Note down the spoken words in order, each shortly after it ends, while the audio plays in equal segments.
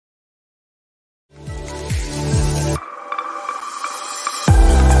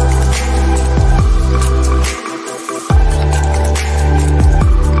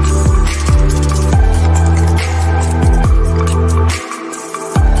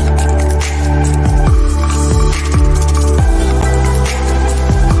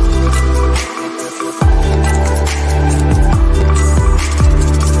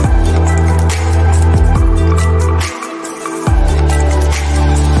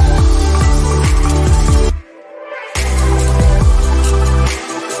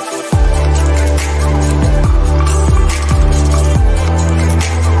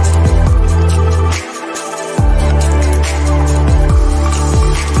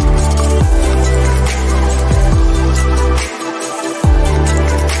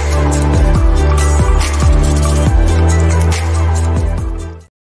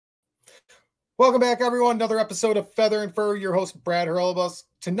Welcome back, everyone. Another episode of Feather and Fur. Your host, Brad Hurlebaus.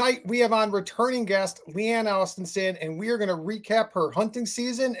 Tonight, we have on returning guest, LeAnn Austinson, and we are going to recap her hunting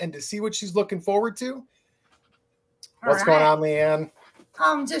season and to see what she's looking forward to. What's going on, LeAnn?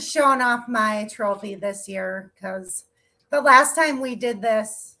 I'm just showing off my trophy this year because the last time we did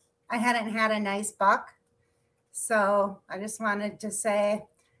this, I hadn't had a nice buck. So I just wanted to say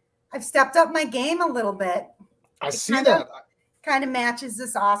I've stepped up my game a little bit. I see that. Kind of matches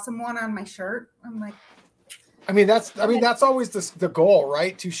this awesome one on my shirt. I'm like, that's always the goal,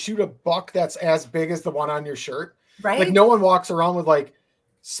 right? To shoot a buck that's as big as the one on your shirt. Right. Like no one walks around with like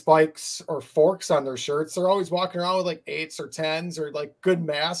spikes or forks on their shirts. They're always walking around with like 8s or 10s or like good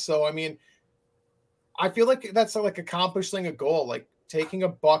mass. So, I mean, I feel like that's like accomplishing a goal, like taking a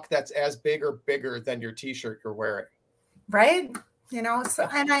buck that's as big or bigger than your t-shirt you're wearing. Right. You know, so,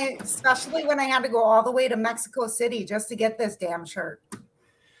 and I, especially when I had to go all the way to Mexico City just to get this damn shirt.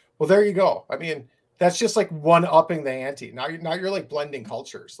 Well, there you go. I mean, that's just like one upping the ante. Now you're like blending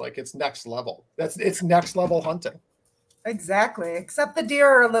cultures. Like it's next level. It's next level hunting. Exactly. Except the deer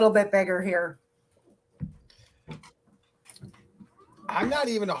are a little bit bigger here. I'm not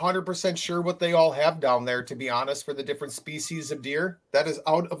even 100% sure what they all have down there, to be honest, for the different species of deer. That is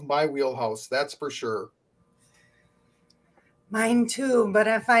out of my wheelhouse. That's for sure. Mine too, but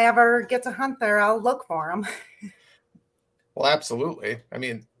if I ever get to hunt there, I'll look for them. Well, absolutely. I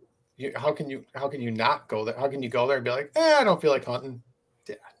mean, how can you not go there? How can you go there and be like, I don't feel like hunting?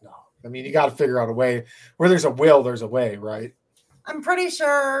 Yeah, no. I mean, you got to figure out a way. Where there's a will, there's a way, right? I'm pretty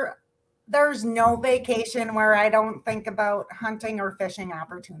sure there's no vacation where I don't think about hunting or fishing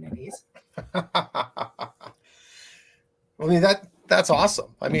opportunities. I mean, that's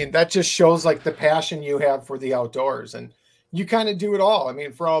awesome. I mean, that just shows like the passion you have for the outdoors, and you kind of do it all. I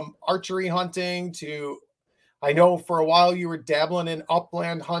mean, from archery hunting to, I know for a while you were dabbling in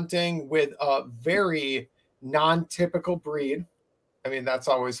upland hunting with a very non-typical breed. I mean, that's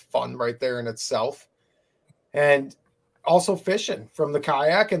always fun right there in itself. And also fishing from the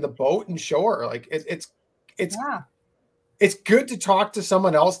kayak and the boat and shore. Like it's good to talk to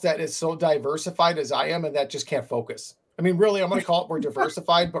someone else that is so diversified as I am and that just can't focus. I mean, really, I'm going to call it we're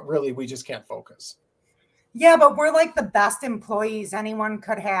diversified, but really we just can't focus. Yeah, but we're like the best employees anyone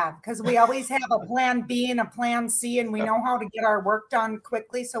could have because we always have a plan B and a plan C, and we know how to get our work done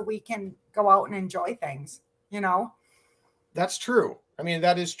quickly so we can go out and enjoy things, you know? That's true. I mean,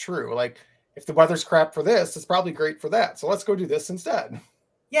 that is true. Like if the weather's crap for this, it's probably great for that. So let's go do this instead.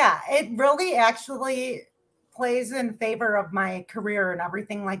 Yeah, it really actually plays in favor of my career and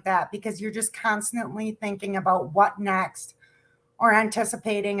everything like that because you're just constantly thinking about what next or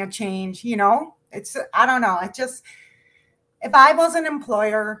anticipating a change, you know? I don't know. It just, if I was an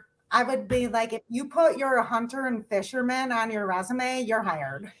employer, I would be like, if you put you're a hunter and fisherman on your resume, you're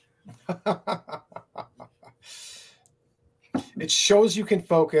hired. It shows you can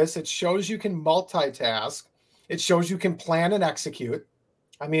focus. It shows you can multitask. It shows you can plan and execute.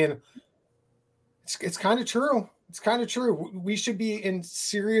 I mean, it's kind of true. It's kind of true. We should be in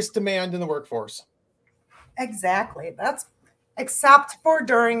serious demand in the workforce. Exactly. That's except for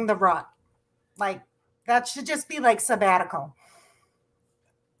during the rut. Like that should just be like sabbatical.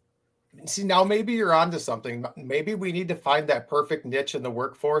 See, now maybe you're onto something. Maybe we need to find that perfect niche in the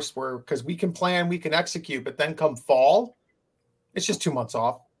workforce where, because we can plan, we can execute, but then come fall, it's just 2 months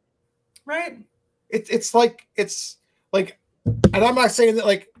off. Right. It's like, and I'm not saying that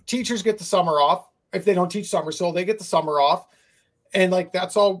like teachers get the summer off if they don't teach summer, so they get the summer off. And like,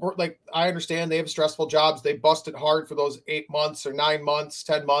 that's all like, I understand they have stressful jobs. They busted hard for those 8 months or 9 months,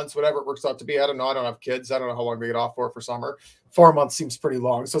 10 months, whatever it works out to be. I don't know. I don't have kids. I don't know how long they get off for summer. 4 months seems pretty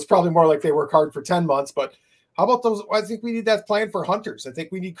long. So it's probably more like they work hard for 10 months, but how about those? I think we need that plan for hunters. I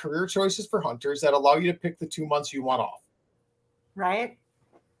think we need career choices for hunters that allow you to pick the 2 months you want off. Right.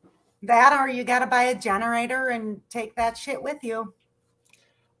 That, or you got to buy a generator and take that shit with you.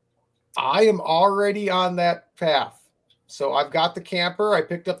 I am already on that path. So I've got the camper. I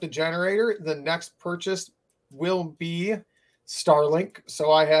picked up the generator. The next purchase will be Starlink.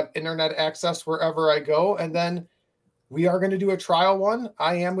 So I have internet access wherever I go. And then we are going to do a trial one.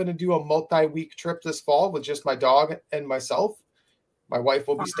 I am going to do a multi-week trip this fall with just my dog and myself. My wife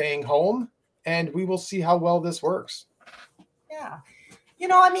will be staying home, and we will see how well this works. Yeah. You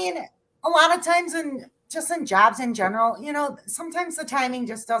know, I mean, a lot of times in jobs in general, you know, sometimes the timing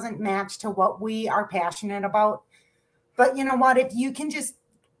just doesn't match to what we are passionate about. But you know what, if you can just,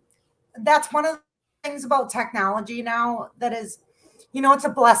 that's one of the things about technology now that is, you know, it's a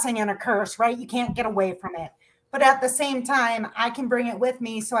blessing and a curse, right? You can't get away from it. But at the same time, I can bring it with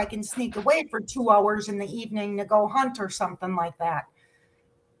me so I can sneak away for 2 hours in the evening to go hunt or something like that.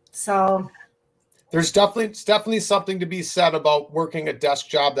 So It's definitely something to be said about working a desk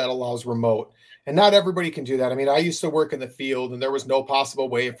job that allows remote. And not everybody can do that. I mean, I used to work in the field and there was no possible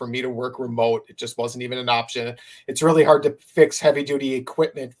way for me to work remote. It just wasn't even an option. It's really hard to fix heavy duty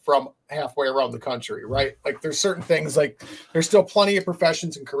equipment from halfway around the country, right? Like there's certain things, like there's still plenty of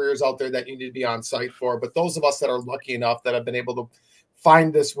professions and careers out there that you need to be on site for. But those of us that are lucky enough that have been able to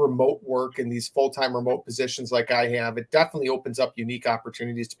find this remote work and these full-time remote positions like I have, it definitely opens up unique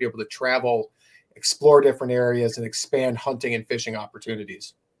opportunities to be able to travel, explore different areas, and expand hunting and fishing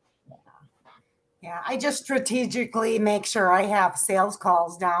opportunities. Yeah, I just strategically make sure I have sales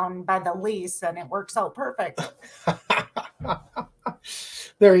calls down by the lease, and it works out perfect.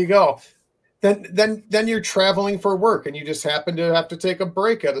 There you go. Then you're traveling for work, and you just happen to have to take a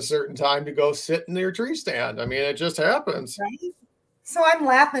break at a certain time to go sit in your tree stand. I mean, it just happens. Right? So I'm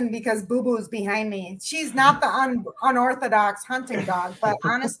laughing because Boo Boo's behind me. She's not the unorthodox hunting dog, but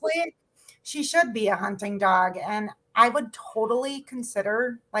honestly, she should be a hunting dog. And I would totally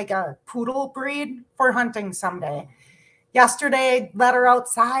consider like a poodle breed for hunting someday. Yesterday, I let her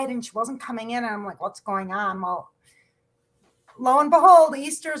outside and she wasn't coming in. And I'm like, what's going on? Well, lo and behold,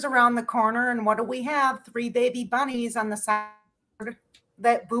 Easter's around the corner. And what do we have? 3 baby bunnies on the side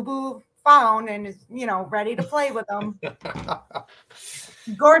that Boo Boo found and is, ready to play with them.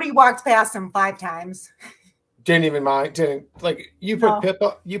 Gordy walked past him 5 times. Didn't even mind. You put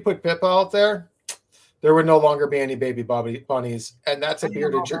Pippa out there, there would no longer be any baby bunnies, and that's a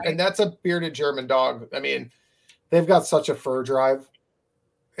bearded German dog. I mean, they've got such a fur drive.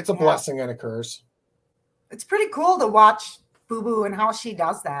 It's a blessing and a curse. It's pretty cool to watch Boo Boo and how she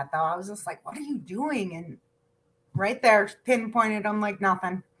does that, though. I was just like, "What are you doing?" And right there, pinpointed him like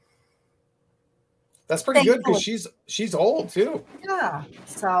nothing. That's pretty good because she's old too. Yeah.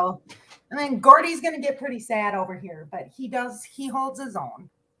 So, I mean, Gordy's gonna get pretty sad over here, but he holds his own.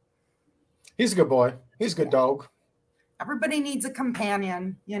 He's a good boy. He's a good dog. Everybody needs a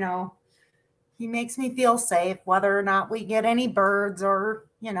companion, He makes me feel safe, whether or not we get any birds or,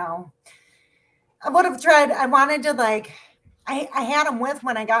 I would have tried. I wanted to I had him with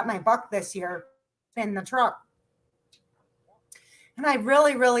when I got my buck this year in the truck. And I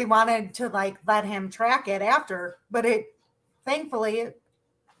really, really wanted to let him track it after, but thankfully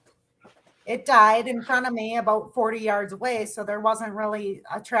it died in front of me about 40 yards away. So there wasn't really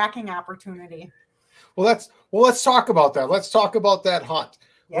a tracking opportunity. Well, let's talk about that. Let's talk about that hunt.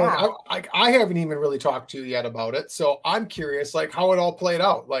 Yeah. I haven't even really talked to you yet about it. So I'm curious, how it all played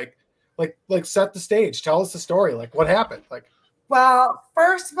out. Like set the stage. Tell us the story. What happened? Well,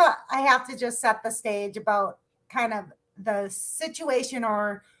 first, I have to just set the stage about kind of the situation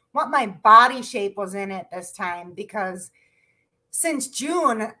or what my body shape was in at this time, because since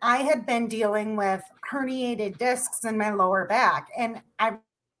June, I had been dealing with herniated discs in my lower back. And I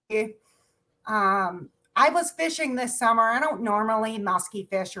was fishing this summer. I don't normally musky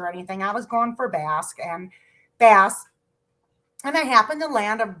fish or anything. I was going for bass. And I happened to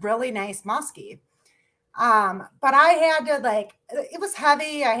land a really nice muskie. But I had to it was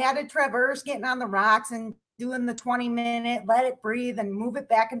heavy. I had to traverse getting on the rocks and doing the 20-minute, let it breathe and move it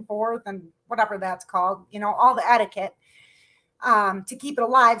back and forth and whatever that's called, all the etiquette to keep it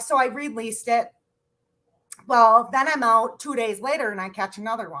alive. So I released it. Well, then I'm out 2 days later and I catch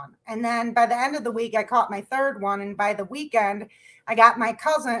another one. And then by the end of the week, I caught my 3rd one. And by the weekend, I got my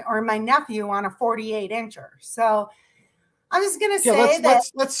cousin or my nephew on a 48 incher. So I'm just going to say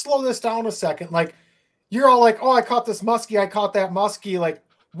let's slow this down a second. You're all like, oh, I caught this muskie. I caught that muskie.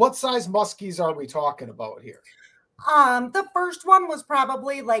 What size muskies are we talking about here? The first one was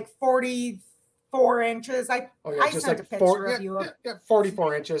probably 44 inches. I sent a picture of you.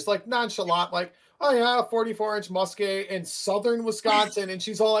 44 inches, nonchalant, oh yeah, 44-inch muskie in southern Wisconsin. And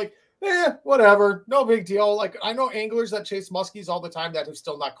she's all like, whatever, no big deal. I know anglers that chase muskies all the time that have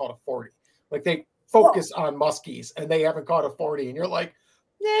still not caught a 40. They focus on muskies and they haven't caught a 40. And you're like,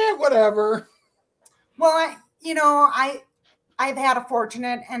 yeah, whatever. Well, I've had a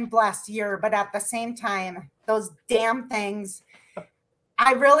fortunate and blessed year, but at the same time, those damn things,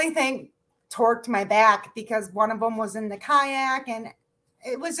 I really think torqued my back because one of them was in the kayak and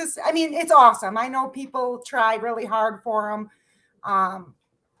it was just, it's awesome. I know people try really hard for them.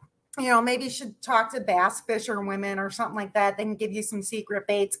 Maybe you should talk to bass fisher women or something like that. They can give you some secret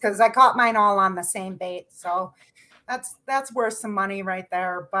baits because I caught mine all on the same bait. So that's worth some money right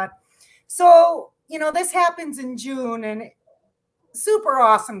there. But so, this happens in June and super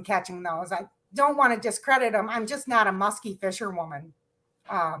awesome catching those. I don't want to discredit them. I'm just not a musky fisherwoman.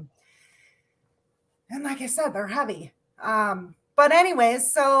 And like I said, they're heavy. But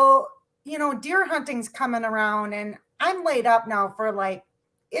anyways, so, deer hunting's coming around and I'm laid up now for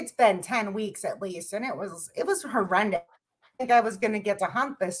it's been 10 weeks at least, and it was horrendous. I think I was going to get to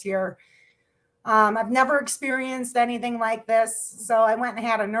hunt this year. I've never experienced anything like this, so I went and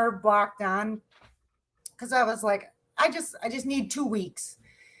had a nerve block done because I was like, I just need 2 weeks.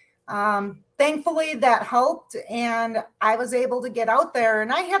 Thankfully that helped, and I was able to get out there,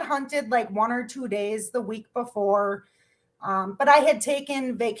 and I had hunted like 1 or 2 days the week before, but I had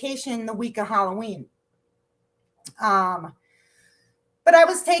taken vacation the week of Halloween. But I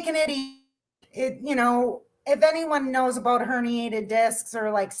was taking it, you know, if anyone knows about herniated discs or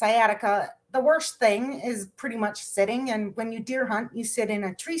like sciatica, the worst thing is pretty much sitting. And when you deer hunt, you sit in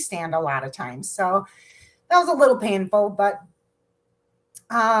a tree stand a lot of times. So that was a little painful, but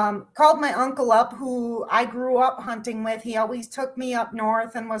called my uncle up, who I grew up hunting with. He always took me up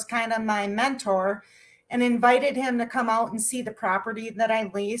north and was kind of my mentor, and invited him to come out and see the property that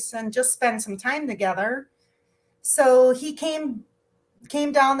I lease and just spend some time together. So he came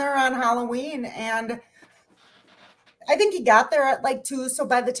down there on Halloween, and I think he got there at like 2. So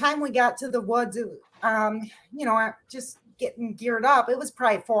by the time we got to the woods, you know, just getting geared up, it was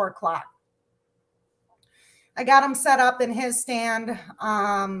probably 4 o'clock. I got him set up in his stand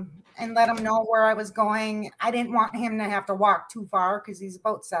and let him know where I was going. I didn't want him to have to walk too far because he's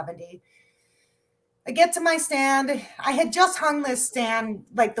about 70. I get to my stand. I had just hung this stand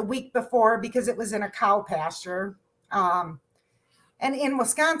like the week before because it was in a cow pasture. And in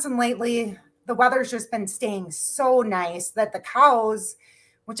Wisconsin lately, the weather's just been staying so nice that the cows,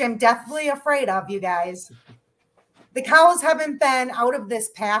 which I'm definitely afraid of, you guys, the cows haven't been out of this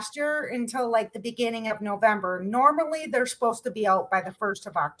pasture until like the beginning of November. Normally, they're supposed to be out by the 1st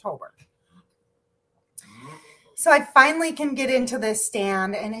of October. So I finally can get into this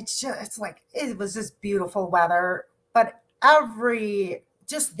stand, and it's like, it was just beautiful weather, but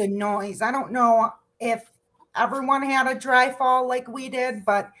just the noise. I don't know if everyone had a dry fall like we did,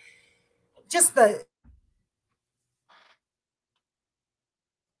 but just the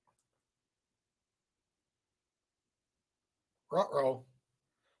Ruh-roh.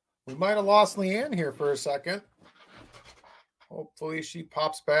 We might have lost LeAnn here for a second. Hopefully she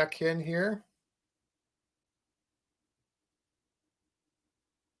pops back in here.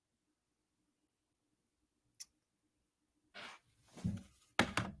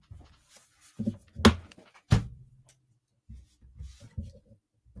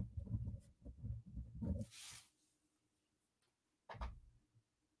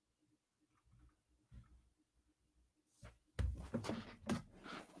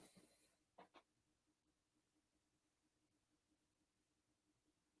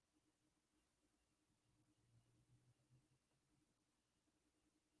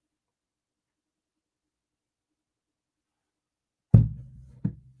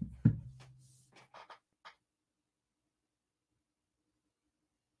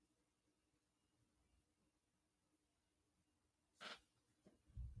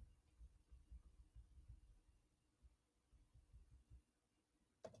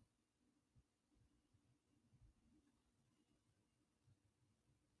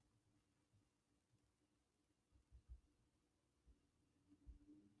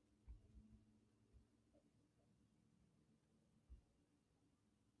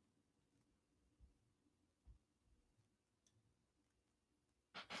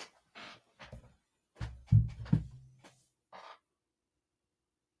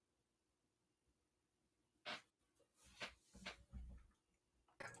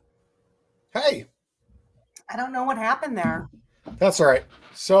 Hey. I don't know what happened there. That's all right.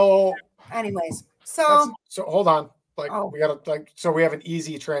 So anyways, so hold on. Like we gotta so we have an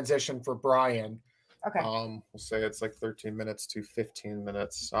easy transition for Brian. Okay. We'll say it's like 13 minutes to 15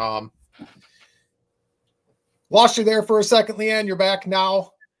 minutes. Lost you there for a second, LeAnn. You're back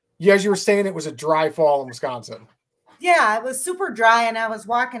now. Yeah, as you were saying, it was a dry fall in Wisconsin. Yeah, it was super dry, and I was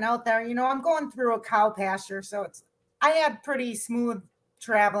walking out there. You know, I'm going through a cow pasture, so I had pretty smooth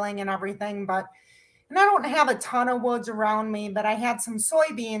traveling and everything, and I don't have a ton of woods around me, but I had some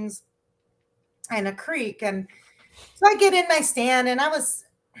soybeans and a creek. And so I get in my stand, and I was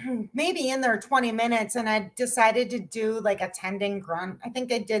maybe in there 20 minutes, and I decided to do like a tending grunt. I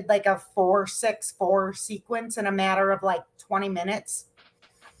think I did like a 4-6-4 sequence in a matter of like 20 minutes.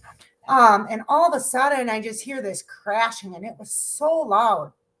 And all of a sudden I just hear this crashing, and it was so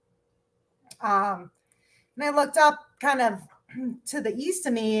loud. And I looked up kind of to the east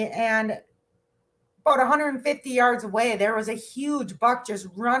of me, and about 150 yards away, there was a huge buck just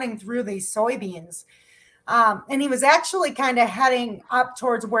running through these soybeans. And he was actually kind of heading up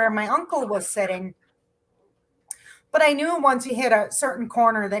towards where my uncle was sitting. But I knew once he hit a certain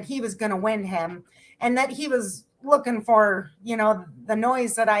corner that he was going to win him, and that he was looking for, the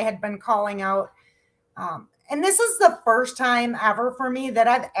noise that I had been calling out. And this is the first time ever for me that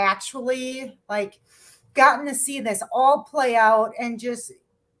I've actually like gotten to see this all play out and just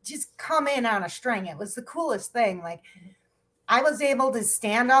come in on a string. It was the coolest thing. Like I was able to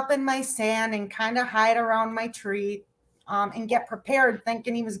stand up in my stand and kind of hide around my tree, and get prepared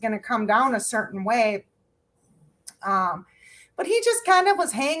thinking he was going to come down a certain way. But he just kind of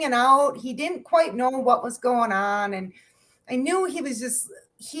was hanging out. He didn't quite know what was going on. And I knew he was just,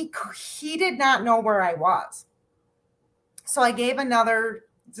 he did not know where I was. So I gave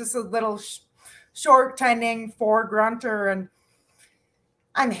just a little short tending for grunter, and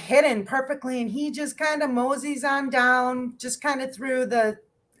I'm hidden perfectly. And he just kind of moseys on down, just kind of through the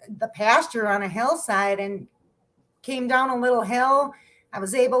pasture on a hillside and came down a little hill. I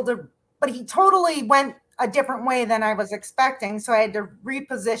was able to, but he totally went a different way than I was expecting. So I had to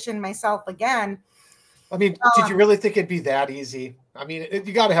reposition myself again. I mean, did you really think it'd be that easy? I mean,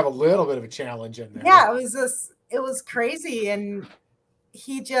 you got to have a little bit of a challenge in there. Yeah, it was crazy. And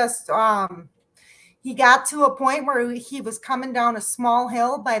he just, he got to a point where he was coming down a small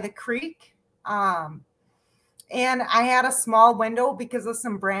hill by the creek. And I had a small window because of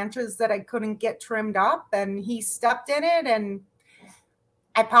some branches that I couldn't get trimmed up, and he stepped in it and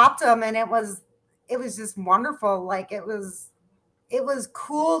I popped him, and it was just wonderful. Like it was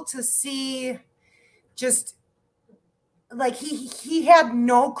cool to see, just like he had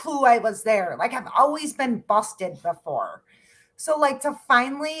no clue I was there. Like I've always been busted before. So like to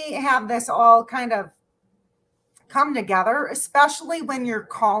finally have this all kind of come together, especially when you're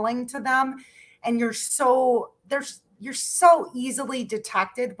calling to them and you're so easily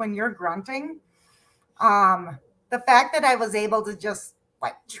detected when you're grunting. The fact that I was able to just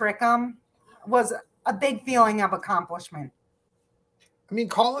like trick them was a big feeling of accomplishment. I mean,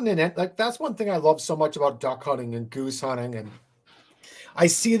 calling in it, like that's one thing I love so much about duck hunting and goose hunting. And I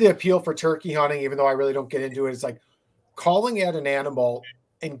see the appeal for turkey hunting, even though I really don't get into it. It's like calling at an animal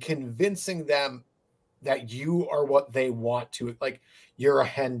and convincing them that you are what they want to. Like you're a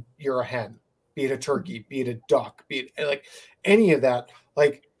hen, be it a turkey, be it a duck, be it like any of that,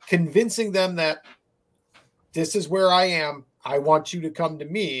 like convincing them that this is where I am. I want you to come to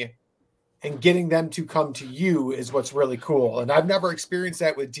me, and getting them to come to you is what's really cool. And I've never experienced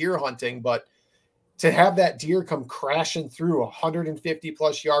that with deer hunting, but to have that deer come crashing through 150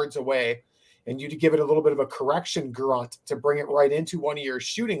 plus yards away and you to give it a little bit of a correction grunt to bring it right into one of your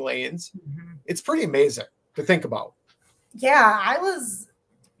shooting lanes, it's pretty amazing to think about. Yeah, I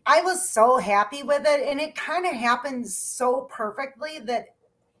was so happy with it, and it kind of happened so perfectly that,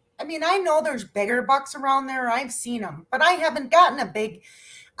 I mean, I know there's bigger bucks around there. I've seen them, but I haven't gotten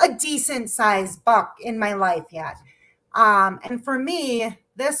a decent sized buck in my life yet. And for me,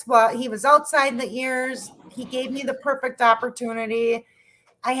 he was outside the ears. He gave me the perfect opportunity.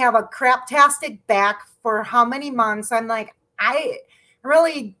 I have a craptastic back for how many months? I'm like, I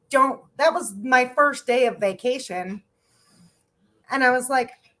really don't. That was my first day of vacation. And I was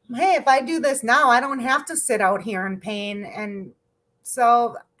like, hey, if I do this now, I don't have to sit out here in pain. And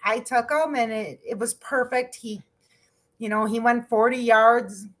so I took him, and it was perfect. He went 40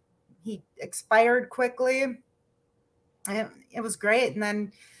 yards. He expired quickly. It was great. And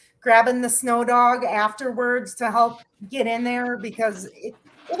then grabbing the snow dog afterwards to help get in there, because it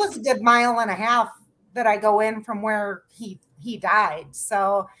was a good mile and a half that I go in from where he died.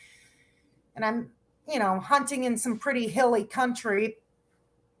 So, and I'm, hunting in some pretty hilly country.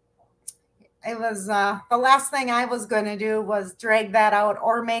 It was the last thing I was going to do was drag that out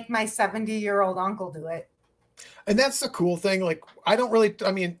or make my 70-year-old uncle do it. And that's the cool thing. Like, I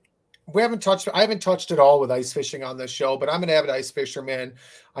haven't touched it all with ice fishing on this show, but I'm an avid ice fisherman.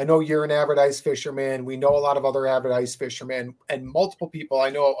 I know you're an avid ice fisherman. We know a lot of other avid ice fishermen, and multiple people.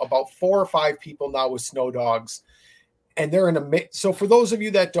 I know about 4 or 5 people now with snow dogs, and they're so for those of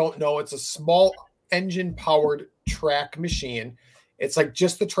you that don't know, it's a small engine powered track machine. It's like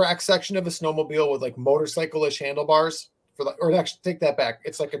just the track section of a snowmobile with like motorcycle-ish handlebars or actually take that back.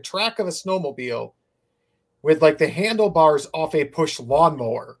 It's like a track of a snowmobile with like the handlebars off a push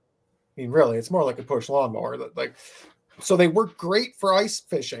lawnmower. I mean, really, it's more like a push lawnmower. So they work great for ice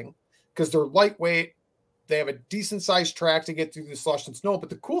fishing because they're lightweight. They have a decent sized track to get through the slush and snow. But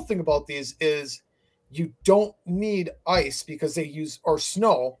the cool thing about these is you don't need ice because or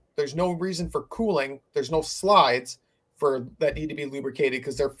snow. There's no reason for cooling. There's no slides that need to be lubricated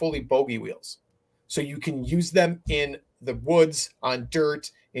because they're fully bogey wheels. So you can use them in the woods, on dirt,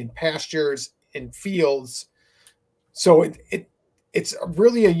 in pastures, in fields. So it's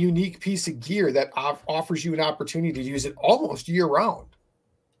really a unique piece of gear that offers you an opportunity to use it almost year round.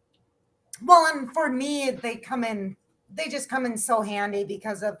 Well, and for me, they just come in so handy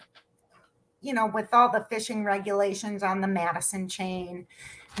because of, with all the fishing regulations on the Madison chain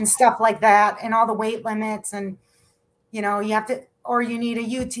and stuff like that, and all the weight limits, and, you have to, or you need a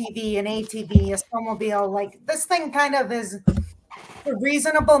UTV, an ATV, a snowmobile. Like, this thing kind of is a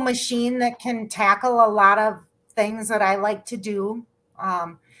reasonable machine that can tackle a lot of things that I like to do.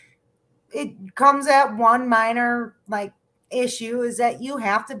 It comes at one minor, like, issue, is that you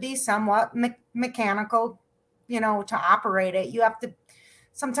have to be somewhat mechanical, to operate it.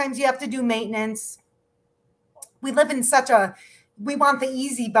 Sometimes you have to do maintenance. We live in we want the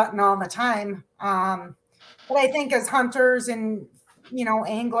easy button all the time. But I think as hunters and,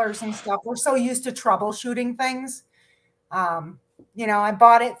 anglers and stuff, we're so used to troubleshooting things. I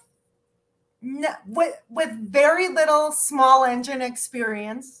bought it with very little small engine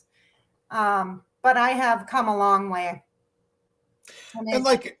experience. But I have come a long way. And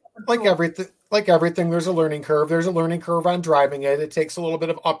like everything, there's a learning curve. There's a learning curve on driving it. It takes a little bit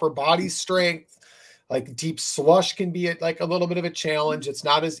of upper body strength. Like, deep slush can be like a little bit of a challenge. It's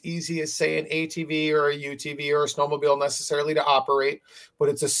not as easy as, say, an ATV or a UTV or a snowmobile necessarily to operate, but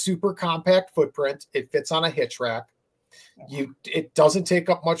it's a super compact footprint. It fits on a hitch rack. It doesn't take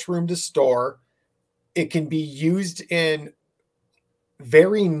up much room to store. It can be used in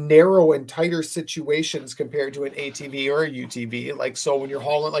very narrow and tighter situations compared to an ATV or a UTV. Like, so when you're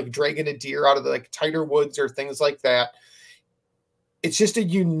hauling, like, dragging a deer out of the, like, tighter woods or things like that, it's just a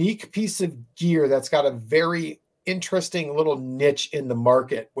unique piece of gear that's got a very interesting little niche in the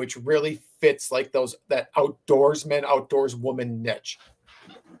market, which really fits like that outdoorsman, outdoorswoman niche.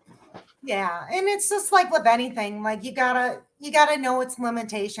 Yeah. And it's just like with anything, like, you gotta know its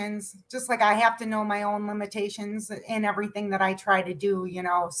limitations, just like I have to know my own limitations in everything that I try to do,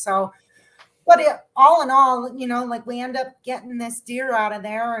 so, but all in all, like, we end up getting this deer out of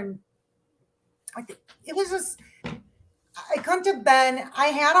there, and it was just, I couldn't have been, I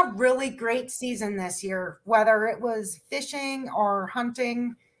had a really great season this year, whether it was fishing or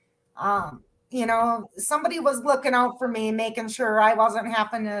hunting. Somebody was looking out for me, making sure I wasn't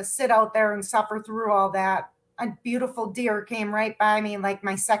having to sit out there and suffer through all that. A beautiful deer came right by me, like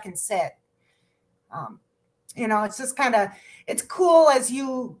my second sit. It's just it's cool as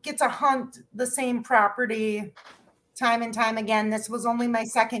you get to hunt the same property time and time again. This was only my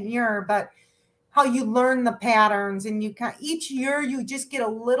second year, but how you learn the patterns, and each year you just get a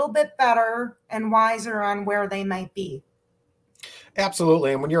little bit better and wiser on where they might be.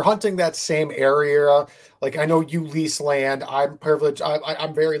 Absolutely. And when you're hunting that same area, like, I know you lease land. I'm privileged.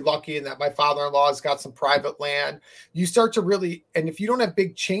 I'm very lucky in that my father-in-law has got some private land. You start to really, and if you don't have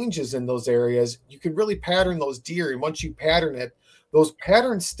big changes in those areas, you can really pattern those deer. And once you pattern it, those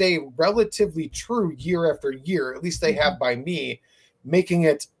patterns stay relatively true year after year. At least they have by me, making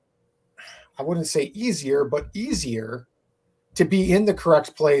it, I wouldn't say easier, but easier to be in the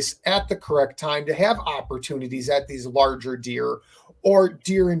correct place at the correct time, to have opportunities at these larger deer or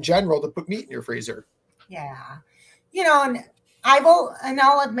deer in general to put meat in your freezer. Yeah. And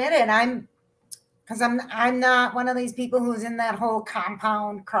I'll admit it, because I'm not one of these people who's in that whole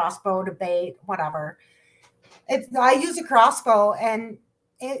compound crossbow debate, whatever. I use a crossbow, and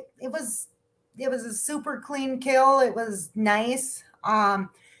it was a super clean kill. It was nice.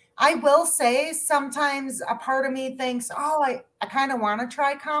 I will say sometimes a part of me thinks, oh, I kind of want to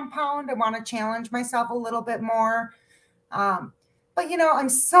try compound. I want to challenge myself a little bit more. But, I'm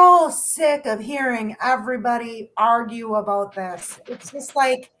so sick of hearing everybody argue about this. It's just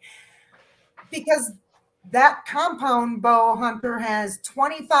like, because that compound bow hunter has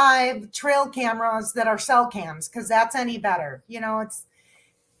 25 trail cameras that are cell cams, because that's any better.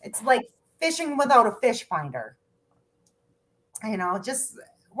 It's like fishing without a fish finder. Just,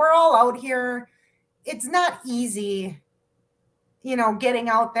 we're all out here. It's not easy, getting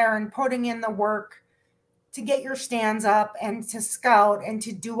out there and putting in the work to get your stands up and to scout and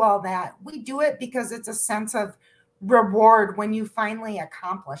to do all that. We do it because it's a sense of reward when you finally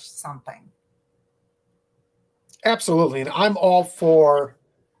accomplish something. Absolutely. And I'm all for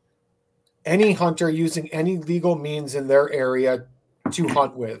any hunter using any legal means in their area to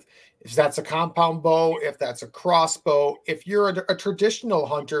hunt with. If that's a compound bow, if that's a crossbow, if you're a traditional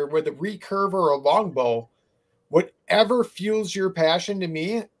hunter with a recurve or a longbow, whatever fuels your passion, to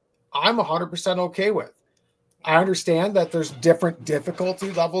me, I'm 100% okay with. I understand that there's different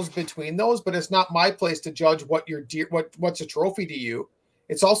difficulty levels between those, but it's not my place to judge what your deer, what's a trophy to you.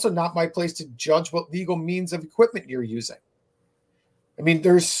 It's also not my place to judge what legal means of equipment you're using. I mean,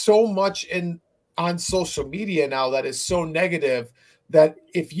 there's so much on social media now that is so negative, that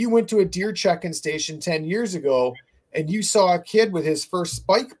if you went to a deer check-in station 10 years ago, and you saw a kid with his first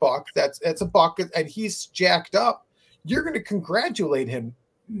spike buck, that's a buck, and he's jacked up, you're going to congratulate him.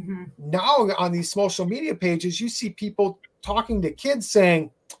 Mm-hmm. Now on these social media pages, you see people talking to kids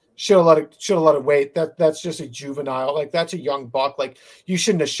saying, should have let it wait. That's just a juvenile. Like, that's a young buck. Like, you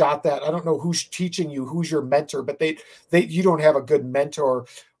shouldn't have shot that. I don't know who's teaching you, who's your mentor, but you don't have a good mentor.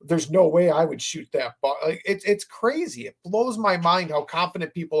 There's no way I would shoot that buck. Like, it's crazy. It blows my mind how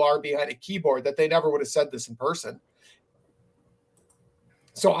confident people are behind a keyboard that they never would have said this in person.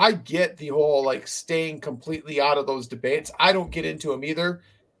 So I get the whole like staying completely out of those debates. I don't get into them either.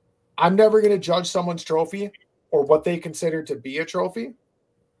 I'm never going to judge someone's trophy or what they consider to be a trophy.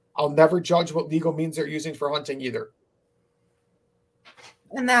 I'll never judge what legal means they're using for hunting either.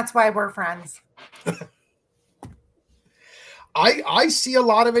 And that's why we're friends. I see a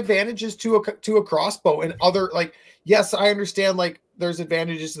lot of advantages to a crossbow and other, like, yes, I understand, like, there's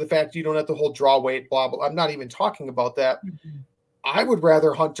advantages to the fact you don't have to hold draw weight, blah, blah. I'm not even talking about that. Mm-hmm. I would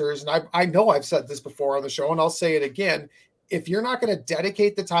rather hunters, and I know I've said this before on the show, and I'll say it again, if you're not going to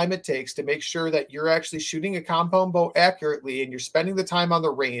dedicate the time it takes to make sure that you're actually shooting a compound bow accurately and you're spending the time on the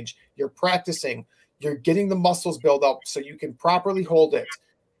range, you're practicing, you're getting the muscles built up so you can properly hold it.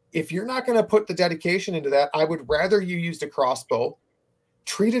 If you're not going to put the dedication into that, I would rather you use the crossbow,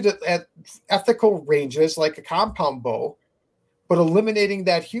 treat it at ethical ranges like a compound bow, but eliminating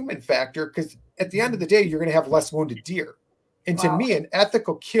that human factor, because at the end of the day, you're going to have less wounded deer. And to me, an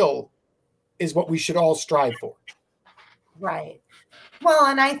ethical kill is what we should all strive for. Right. Well,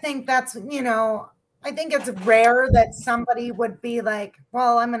 and I think that's, I think it's rare that somebody would be like,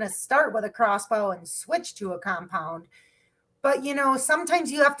 well, I'm going to start with a crossbow and switch to a compound. But,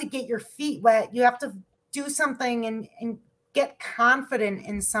 sometimes you have to get your feet wet. You have to do something and get confident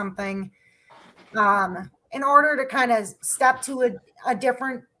in something in order to kind of step to a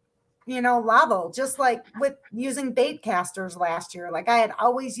different, level. Just like with using bait casters last year. Like, I had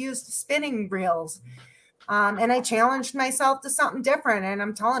always used spinning reels. And I challenged myself to something different. And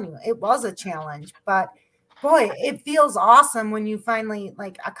I'm telling you, it was a challenge. But boy, it feels awesome when you finally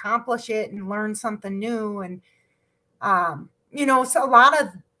like accomplish it and learn something new. And, so a lot of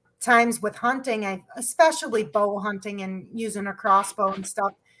times with hunting, especially bow hunting and using a crossbow and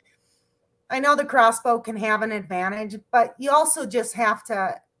stuff, I know the crossbow can have an advantage, but you also just have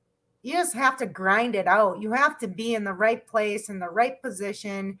to grind it out. You have to be in the right place, in the right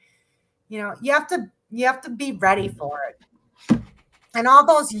position. You have to be ready for it. And all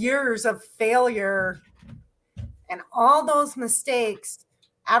those years of failure and all those mistakes,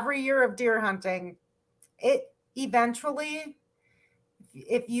 every year of deer hunting, it eventually,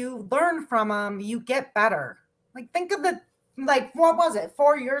 if you learn from them, you get better. Like, think of what was it,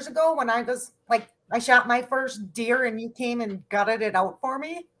 4 years ago when I was like, I shot my first deer and you came and gutted it out for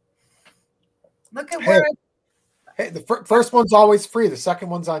me. Look at where the first one's always free. The second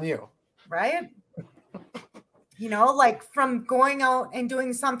one's on you. Right? Like from going out and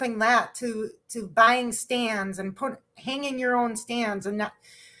doing something to buying stands and hanging your own stands. And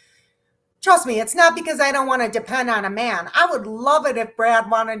trust me, it's not because I don't want to depend on a man. I would love it if Brad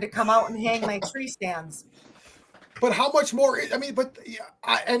wanted to come out and hang my tree stands. But how much more? I mean,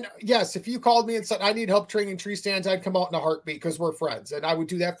 and yes, if you called me and said, I need help training tree stands, I'd come out in a heartbeat because we're friends. And I would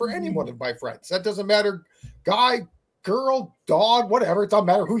do that for any one of my friends. That doesn't matter, guy, girl, dog, whatever. It doesn't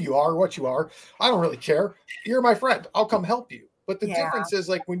matter who you are, what you are. I don't really care. You're my friend. I'll come help you. But the difference is,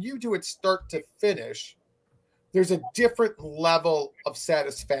 like, when you do it start to finish, there's a different level of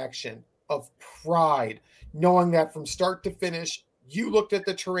satisfaction, of pride, knowing that from start to finish, you looked at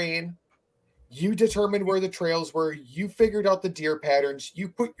the terrain, you determined where the trails were, you figured out the deer patterns, you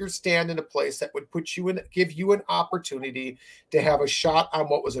put your stand in a place that would give you an opportunity to have a shot on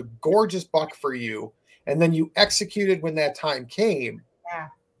what was a gorgeous buck for you. And then you executed when that time came. Yeah.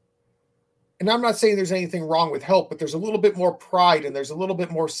 And I'm not saying there's anything wrong with help, but there's a little bit more pride and there's a little bit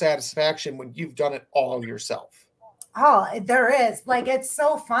more satisfaction when you've done it all yourself. Oh, there is. Like, it's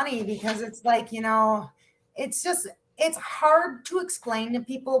so funny because it's like, it's hard to explain to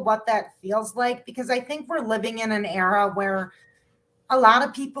people what that feels like, because I think we're living in an era where a lot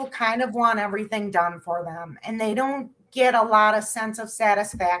of people kind of want everything done for them and they don't get a lot of sense of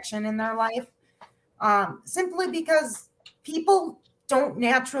satisfaction in their life. Simply because people don't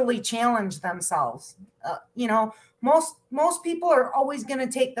naturally challenge themselves. Most people are always going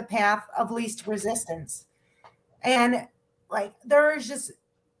to take the path of least resistance. And like, there's just,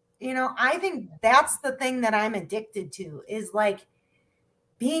 I think that's the thing that I'm addicted to, is like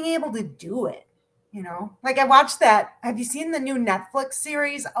being able to do it, like I watched that. Have you seen the new Netflix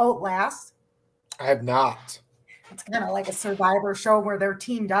series Outlast? I have not. It's kind of like a survivor show where they're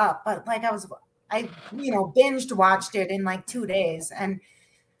teamed up, but like I I binged watched it in like 2 days, and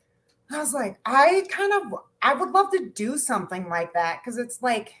I was like, I would love to do something like that because it's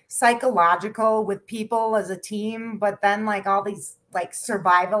like psychological with people as a team, but then like all these like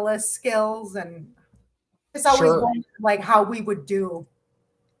survivalist skills, and it's always Sure. wondered, like how we would do.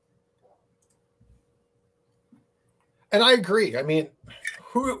 And I agree. I mean,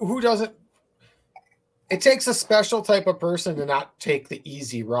 who doesn't? It takes a special type of person to not take the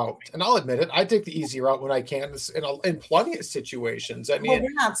easy route. And I'll admit it, I take the easy route when I can in plenty of situations. I mean, Well,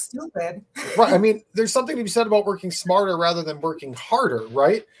 we're not stupid. right. I mean, there's something to be said about working smarter rather than working harder,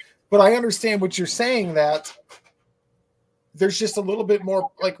 right? But I understand what you're saying, that there's just a little bit more,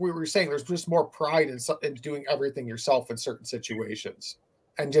 like we were saying, there's just more pride in doing everything yourself in certain situations.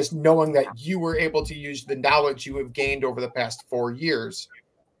 And just knowing that you were able to use the knowledge you have gained over the past 4 years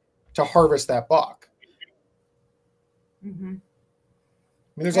to harvest that buck. Mm-hmm. I mean,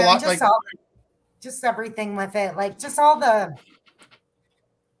 there's a lot, like just everything with it, like just all the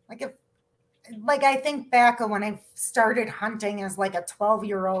like I think back of when I started hunting as like a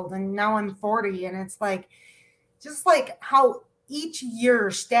 12-year-old, and now I'm 40, and it's like just like how each year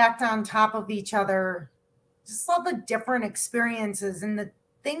stacked on top of each other, just all the different experiences and the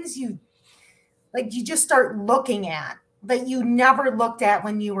things you just start looking at that you never looked at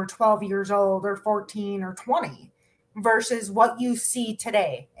when you were 12 years old or 14 or 20 versus what you see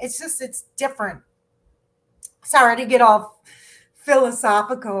today. It's different. Sorry to get all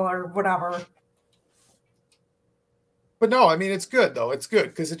philosophical or whatever. But no, I mean, it's good though. It's good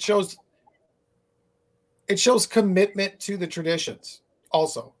because it shows commitment to the traditions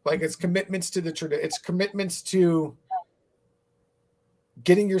also. Like it's commitments to it's commitments to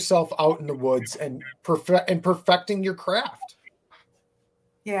getting yourself out in the woods and perfecting your craft.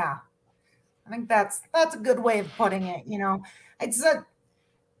 Yeah. I think that's a good way of putting it.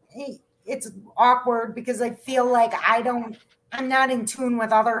 It's awkward because I feel like I'm not in tune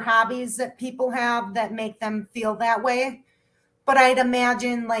with other hobbies that people have that make them feel that way. But I'd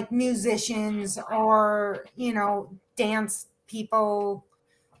imagine like musicians or, dance people,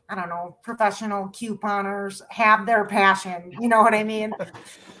 I don't know, professional couponers have their passion. You know what I mean?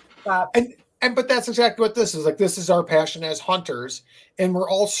 But that's exactly what this is. Like, this is our passion as hunters, and we're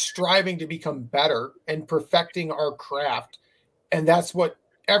all striving to become better and perfecting our craft. And that's what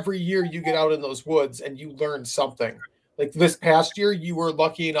every year you get out in those woods and you learn something. Like this past year, you were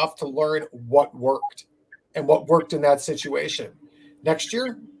lucky enough to learn what worked and what worked in that situation. Next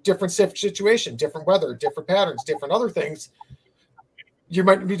year, different situation, different weather, different patterns, different other things. You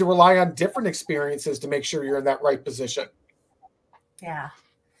might need to rely on different experiences to make sure you're in that right position. Yeah.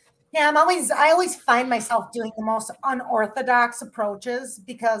 Yeah, I always find myself doing the most unorthodox approaches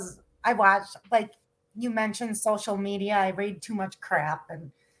because I watch, like you mentioned, social media. I read too much crap, and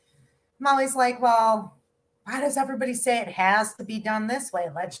I'm always like, well, why does everybody say it has to be done this way?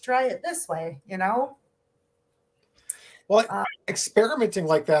 Let's try it this way, Well, experimenting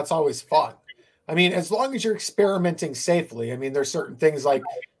like that's always fun. I mean, as long as you're experimenting safely. I mean, there's certain things like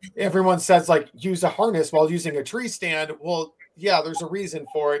everyone says, like use a harness while using a tree stand. Well, yeah, there's a reason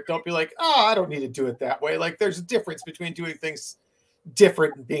for it. Don't be like, oh, I don't need to do it that way. Like there's a difference between doing things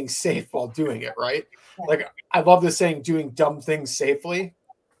different and being safe while doing it, right? Yeah. Like I love the saying, doing dumb things safely.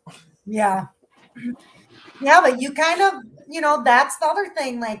 Yeah. Yeah, but you kind of, that's the other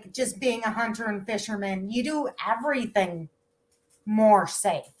thing, like just being a hunter and fisherman, you do everything more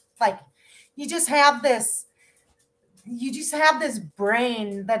safe. Like you just have this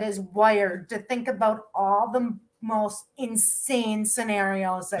brain that is wired to think about all the most insane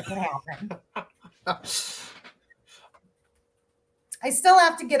scenarios that can happen. I still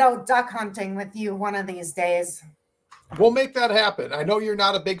have to get out duck hunting with you one of these days. We'll make that happen. I know you're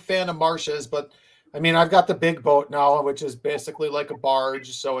not a big fan of marshes, but I mean, I've got the big boat now, which is basically like a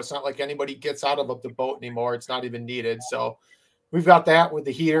barge. So it's not like anybody gets out of the boat anymore. It's not even needed. So we've got that with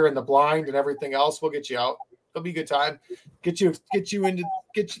the heater and the blind and everything else. We'll get you out. It'll be a good time. Let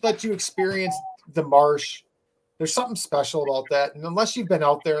you experience the marsh. There's something special about that. And unless you've been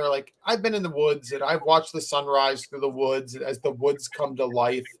out there, like I've been in the woods and I've watched the sunrise through the woods as the woods come to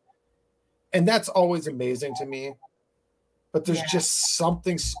life. And that's always amazing to me. But there's just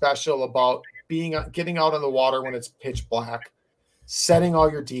something special about getting out on the water when it's pitch black, setting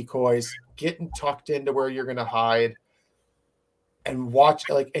all your decoys, getting tucked into where you're going to hide, and watch,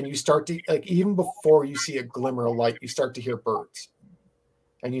 and you start to, even before you see a glimmer of light, you start to hear birds,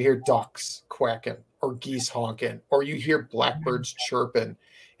 and you hear ducks quacking or geese honking, or you hear blackbirds chirping.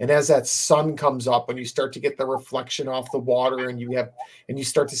 And as that sun comes up and you start to get the reflection off the water and you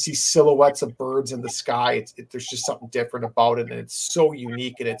start to see silhouettes of birds in the sky, there's just something different about it. And it's so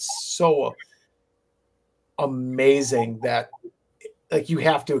unique and it's so amazing that like you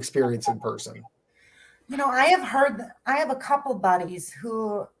have to experience in person. You know, I have a couple buddies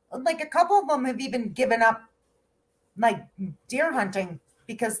who, like, a couple of them have even given up like deer hunting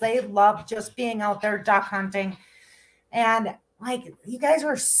because they love just being out there duck hunting. And like, you guys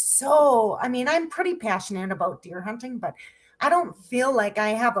are so, I mean, I'm pretty passionate about deer hunting, but I don't feel like I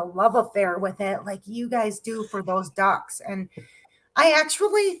have a love affair with it like you guys do for those ducks. And I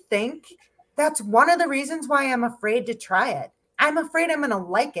actually think that's one of the reasons why I'm afraid to try it. I'm afraid I'm going to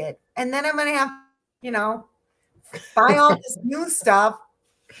like it. And then I'm going to have, you know, buy all this new stuff.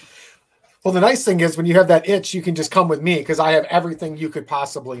 Well, the nice thing is when you have that itch, you can just come with me because I have everything you could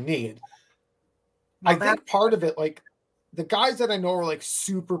possibly need. Well, I think part of it, like the guys that I know are like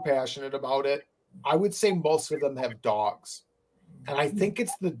super passionate about it, I would say most of them have dogs. And I think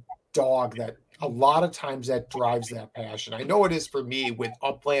it's the dog that a lot of times that drives that passion. I know it is for me with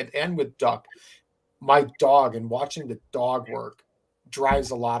upland and with duck. My dog and watching the dog work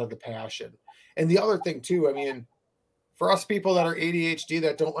drives a lot of the passion. And the other thing too, I mean, for us people that are ADHD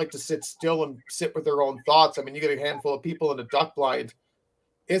that don't like to sit still and sit with their own thoughts, I mean, you get a handful of people in a duck blind,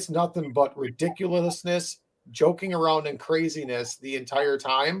 it's nothing but ridiculousness, joking around and craziness the entire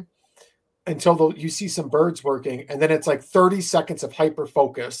time until you see some birds working. And then it's like 30 seconds of hyper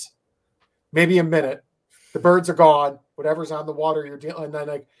focus, maybe a minute. The birds are gone, whatever's on the water you're dealing. And then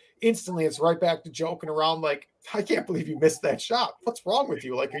like instantly it's right back to joking around. Like, I can't believe you missed that shot. What's wrong with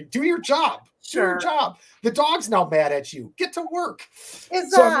you? Like, do your job. Sure. Do your job. The dog's now mad at you. Get to work.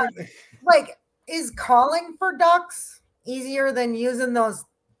 Is is calling for ducks easier than using those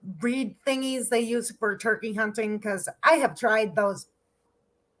breed thingies they use for turkey hunting? Because I have tried those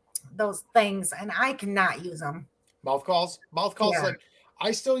things and I cannot use them. Mouth calls, yeah. Like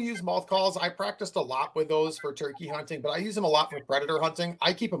I still use mouth calls. I practiced a lot with those for turkey hunting, but I use them a lot for predator hunting.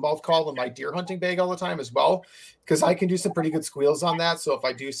 I keep a mouth call in my deer hunting bag all the time as well, because I can do some pretty good squeals on that. So if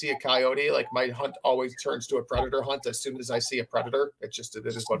I do see a coyote, like my hunt always turns to a predator hunt as soon as I see a predator. It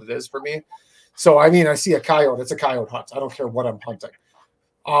is what it is for me. So, I mean, I see a coyote, it's a coyote hunt. I don't care what I'm hunting.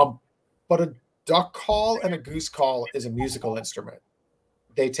 But a duck call and a goose call is a musical instrument.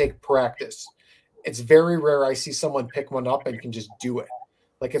 They take practice. It's very rare I see someone pick one up and can just do it.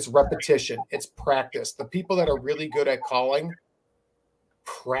 Like it's repetition, it's practice. The people that are really good at calling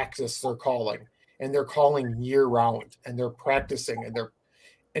practice their calling, and they're calling year round, and they're practicing,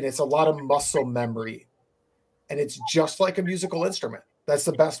 and it's a lot of muscle memory, and it's just like a musical instrument. That's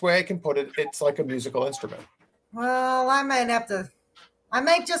the best way I can put it. It's like a musical instrument. Well, I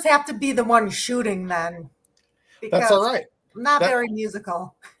might just have to be the one shooting then. That's all right. I'm not very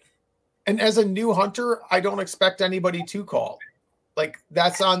musical. And as a new hunter, I don't expect anybody to call. Like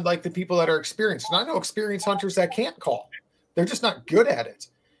that's on like the people that are experienced. And I know experienced hunters that can't call. They're just not good at it.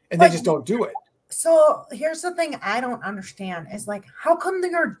 And they just don't do it. So here's the thing I don't understand is like, how come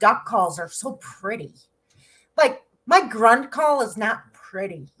your duck calls are so pretty? Like my grunt call is not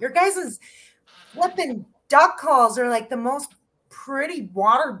pretty. Your guys' flipping duck calls are like the most pretty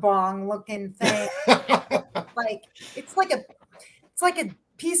water bong looking thing. Like it's like a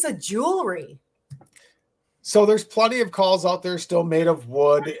piece of jewelry. So there's plenty of calls out there still made of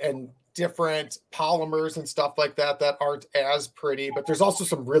wood and different polymers and stuff like that aren't as pretty, but there's also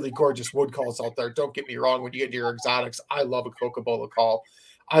some really gorgeous wood calls out there. Don't get me wrong. When you get to your exotics, I love a Cocobolo call.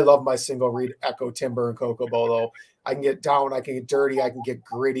 I love my single reed Echo Timber and Cocobolo. I can get down, I can get dirty, I can get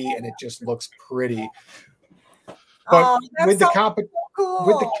gritty, and it just looks pretty. But with the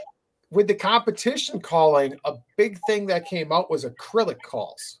competition calling, a big thing that came out was acrylic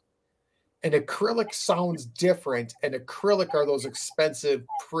calls. And acrylic sounds different. And acrylic are those expensive,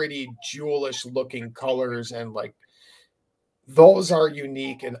 pretty, jewelish looking colors. And like, those are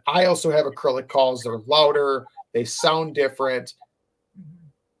unique. And I also have acrylic calls. They're louder. They sound different.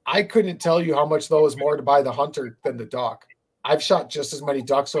 I couldn't tell you how much those more to buy the hunter than the duck. I've shot just as many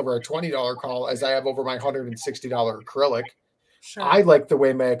ducks over a $20 call as I have over my $160 acrylic. Sure. I like the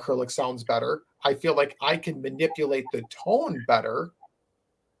way my acrylic sounds better. I feel like I can manipulate the tone better.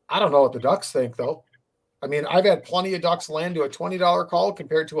 I don't know what the ducks think, though. I mean, I've had plenty of ducks land to a $20 call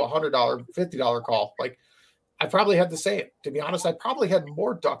compared to a $100, $50 call. Like, I probably had the same. To be honest, I probably had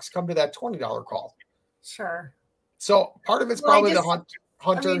more ducks come to that $20 call. Sure. So part of it's probably the hunters.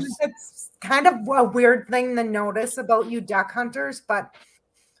 I mean, it's kind of a weird thing to notice about you duck hunters, but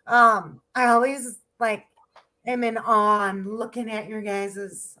I always am in awe looking at your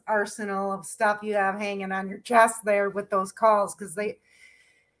guys' arsenal of stuff you have hanging on your chest there with those calls, because they're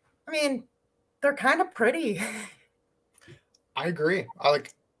kind of pretty. I agree.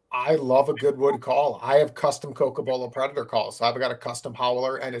 I love a good wood call. I have custom Cocobolo predator calls. So I've got a custom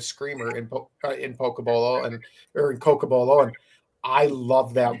howler and a screamer in Pocobolo or in Cocobolo, and I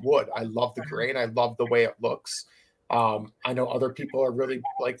love that wood. I love the grain. I love the way it looks. I know other people are really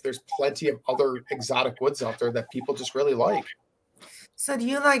like. There's plenty of other exotic woods out there that people just really like. So do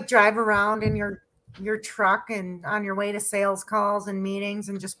you like drive around in your truck and on your way to sales calls and meetings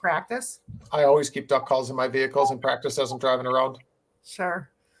and just practice? I always keep duck calls in my vehicles and practice as I'm driving around. Sure.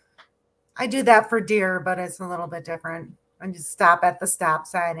 I do that for deer, but it's a little bit different. I just stop at the stop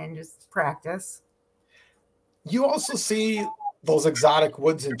sign and just practice. You also see those exotic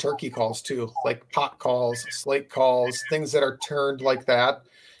woods and turkey calls too, like pot calls, slate calls, things that are turned like that.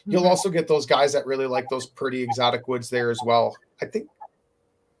 You'll also get those guys that really like those pretty exotic woods there as well. I think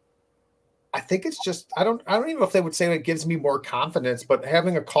it's just I don't even know if they would say it gives me more confidence, but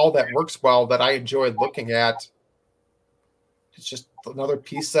having a call that works well that I enjoy looking at, it's just another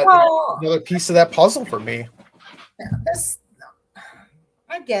piece of that puzzle for me.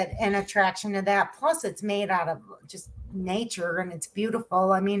 I get an attraction to that. Plus, it's made out of just nature and it's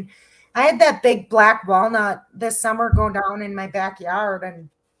beautiful. I mean, I had that big black walnut this summer go down in my backyard, and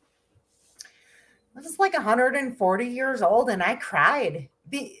it was like 140 years old, and I cried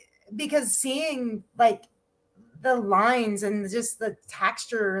because seeing like the lines and just the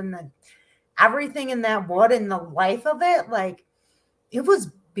texture and the everything in that wood and the life of it, like it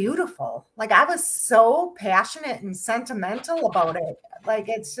was beautiful. Like I was so passionate and sentimental about it. Like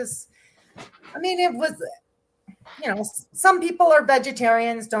it's just, I mean, it was, some people are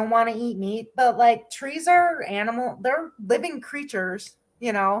vegetarians, don't want to eat meat, but like trees are they're living creatures,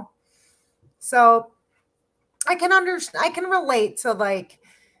 So I can relate to like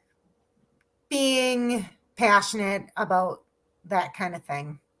being passionate about that kind of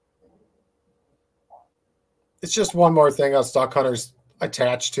thing. It's just one more thing us duck hunters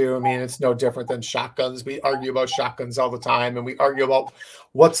attached to. I mean, it's no different than shotguns. We argue about shotguns all the time, and we argue about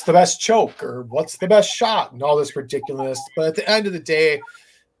what's the best choke or what's the best shot and all this ridiculousness. But at the end of the day,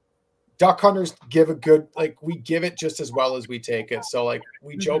 duck hunters give we give it just as well as we take it. So like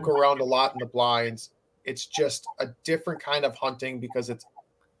we joke around a lot in the blinds. It's just a different kind of hunting because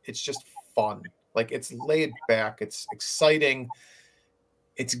it's just fun. Like it's laid back. It's exciting.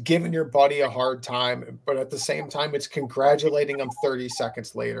 It's giving your buddy a hard time, but at the same time, it's congratulating them 30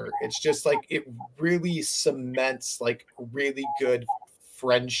 seconds later. It's just like it really cements like really good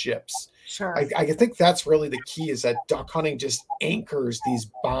friendships. Sure. I think that's really the key, is that duck hunting just anchors these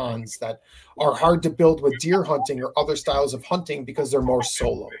bonds that are hard to build with deer hunting or other styles of hunting because they're more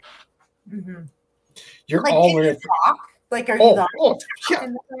solo. Mm-hmm. You're like, all in it. Like, are you yeah.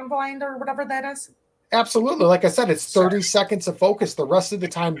 in the blind or whatever that is? Absolutely. Like I said, it's 30 seconds of focus. The rest of the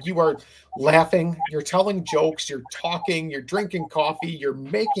time you are laughing, you're telling jokes, you're talking, you're drinking coffee, you're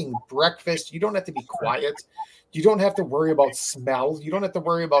making breakfast. You don't have to be quiet. You don't have to worry about smell. You don't have to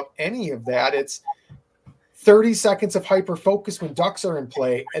worry about any of that. It's 30 seconds of hyper focus when ducks are in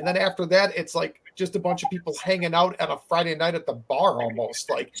play. And then after that, it's like just a bunch of people hanging out on a Friday night at the bar almost,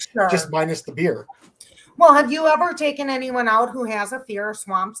 like just minus the beer. Well, have you ever taken anyone out who has a fear of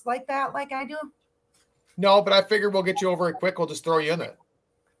swamps like that, like I do? No, but I figured we'll get you over it quick. We'll just throw you in it.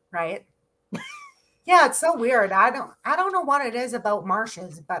 Right. Yeah, it's so weird. I don't know what it is about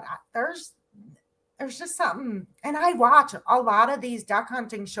marshes, but there's just something. And I watch a lot of these duck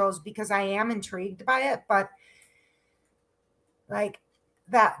hunting shows because I am intrigued by it, but like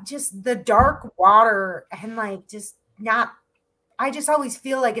that, just the dark water and like I just always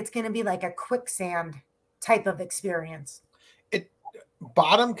feel like it's going to be like a quicksand type of experience.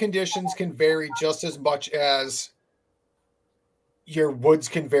 Bottom conditions can vary just as much as your woods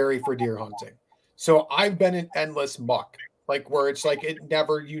can vary for deer hunting. So I've been in endless muck, like where it's like you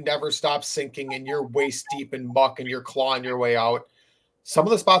never stop sinking and you're waist deep in muck and you're clawing your way out. Some of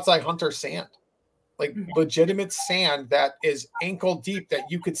the spots I hunt are sand, like legitimate sand that is ankle deep that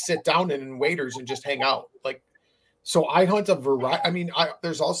you could sit down in waders and just hang out. Like, so I hunt a variety. I mean,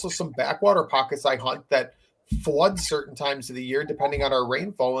 there's also some backwater pockets I hunt that flood certain times of the year depending on our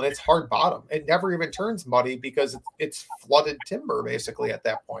rainfall, and it's hard bottom. It never even turns muddy because it's flooded timber basically at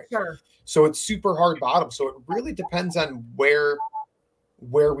that point. Sure. So it's super hard bottom. So it really depends on where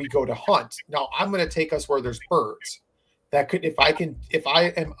we go to hunt. Now I'm going to take us where there's birds. That could, if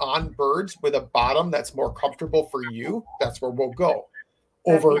I am on birds with a bottom that's more comfortable for you, that's where we'll go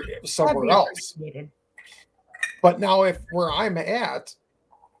over somewhere else. But now if where I'm at,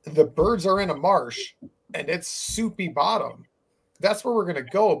 the birds are in a marsh and it's soupy bottom, that's where we're going to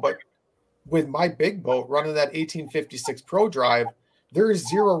go. But with my big boat running that 1856 Pro Drive, there is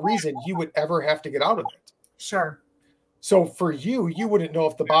zero reason you would ever have to get out of it. Sure. So for you, you wouldn't know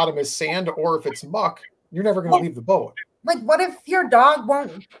if the bottom is sand or if it's muck. You're never going to leave the boat. Like, what if your dog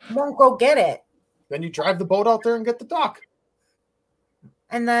won't go get it? Then you drive the boat out there and get the duck.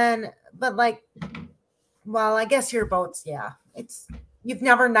 And then, but like, well, I guess your boat's, yeah. You've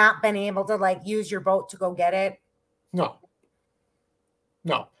never not been able to like use your boat to go get it? No.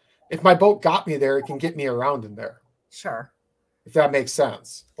 No. If my boat got me there, it can get me around in there. Sure. If that makes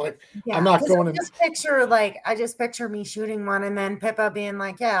sense. Like, yeah, I'm not going to I just picture me shooting one and then Pippa being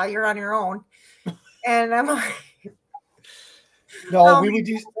like, yeah, you're on your own. And I'm like, no,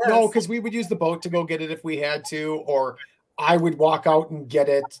 because we would use the boat to go get it if we had to, or I would walk out and get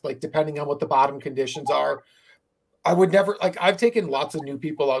it, like depending on what the bottom conditions are. I would never, like, I've taken lots of new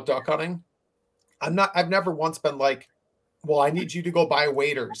people out duck hunting. I've never once been like, well, I need you to go buy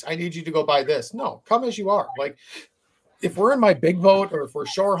waders. I need you to go buy this. No, come as you are. Like, if we're in my big boat or if we're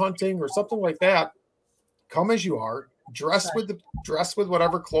shore hunting or something like that, come as you are, dress with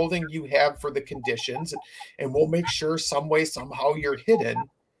whatever clothing you have for the conditions, and we'll make sure some way, somehow you're hidden.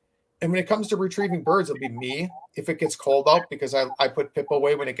 And when it comes to retrieving birds, it'll be me if it gets cold out, because I put Pippa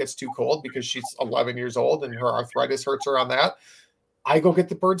away when it gets too cold because she's 11 years old and her arthritis hurts her on that. I go get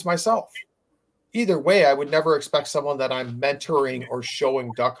the birds myself. Either way, I would never expect someone that I'm mentoring or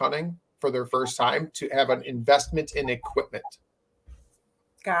showing duck hunting for their first time to have an investment in equipment.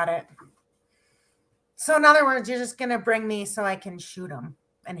 Got it. So in other words, you're just going to bring me so I can shoot them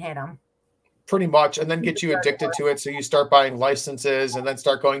and hit them. Pretty much. And then get you addicted to it. So you start buying licenses and then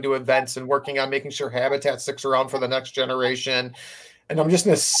start going to events and working on making sure habitat sticks around for the next generation. And I'm just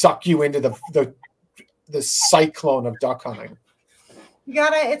going to suck you into the cyclone of duck hunting.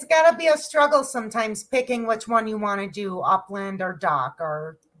 It's gotta be a struggle sometimes picking which one you want to do, upland or duck,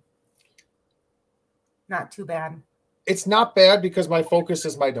 or not too bad. It's not bad because my focus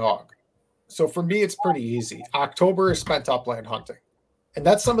is my dog. So for me, it's pretty easy. October is spent upland hunting. And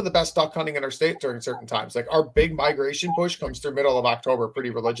that's some of the best duck hunting in our state during certain times. Like our big migration push comes through middle of October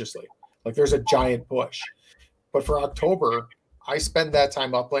pretty religiously. Like there's a giant push. But for October, I spend that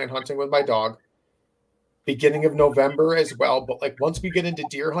time upland hunting with my dog. Beginning of November as well. But like once we get into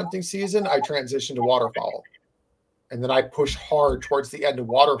deer hunting season, I transition to waterfowl. And then I push hard towards the end of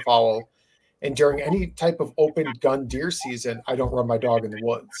waterfowl. And during any type of open gun deer season, I don't run my dog in the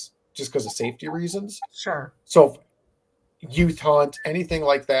woods just because of safety reasons. Sure. So youth hunt, anything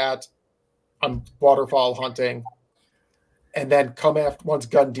like that, I'm waterfowl hunting. And then come after once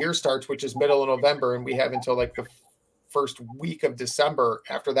gun deer starts, which is middle of November, and we have until like the first week of December.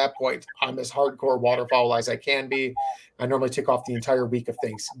 After that point, I'm as hardcore waterfowl as I can be. I normally take off the entire week of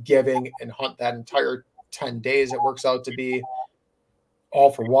Thanksgiving and hunt that entire 10 days. It works out to be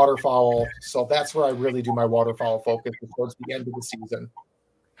all for waterfowl. So that's where I really do my waterfowl focus towards the end of the season.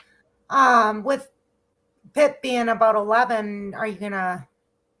 With Pip being about 11,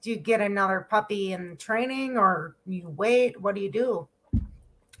 do you get another puppy in training, or you wait? What do you do?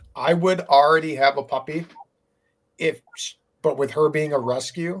 I would already have a puppy but with her being a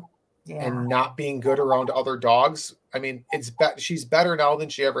rescue and not being good around other dogs. I mean, she's better now than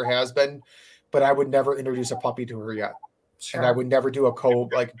she ever has been, but I would never introduce a puppy to her yet. Sure. And I would never do a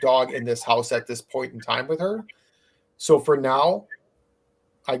dog in this house at this point in time with her. So for now,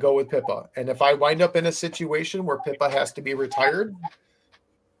 I go with Pippa. And if I wind up in a situation where Pippa has to be retired,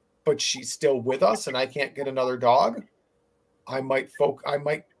 but she's still with us and I can't get another dog, I might grab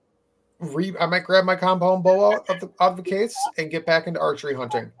my compound bow out of the case and get back into archery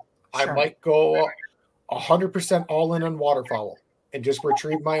hunting. Sure. I might go 100% all in on waterfowl and just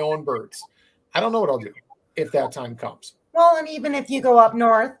retrieve my own birds. I don't know what I'll do if that time comes. Well, and even if you go up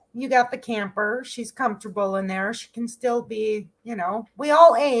north, you got the camper. She's comfortable in there. She can still be, we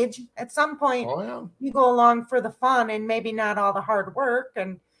all age. At some point, you go along for the fun and maybe not all the hard work.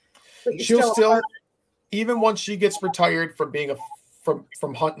 But she'll still, even once she gets retired from being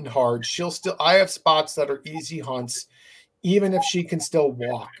from hunting hard, I have spots that are easy hunts. Even if she can still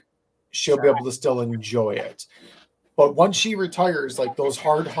walk, she'll be able to still enjoy it. But once she retires, like those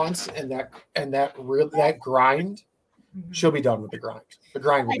hard hunts and that grind, she'll be done with the grind. The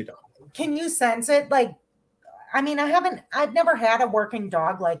grind will be done. Can you sense it? Like, I mean, I've never had a working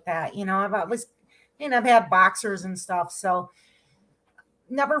dog like that. I've had boxers and stuff. So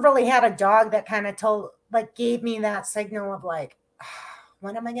never really had a dog that kind of gave me that signal of like,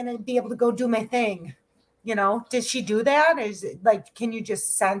 when am I going to be able to go do my thing? Did she do that? Is it like, can you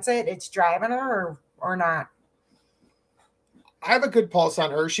just sense it? It's driving her or not? I have a good pulse on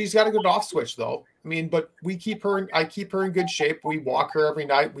her. She's got a good off switch though. I mean, but I keep her in good shape. We walk her every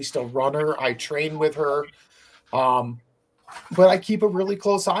night. We still run her. I train with her. but I keep a really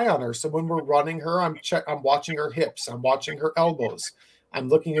close eye on her. So when we're running her, I'm watching her hips, I'm watching her elbows, I'm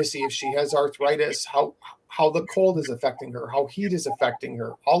looking to see if she has arthritis, how the cold is affecting her, how heat is affecting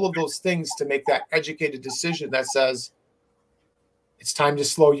her, all of those things to make that educated decision that says it's time to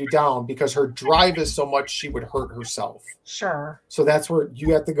slow you down, because her drive is so much she would hurt herself. Sure. So that's where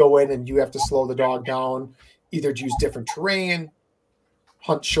you have to go in and you have to slow the dog down, either to use different terrain,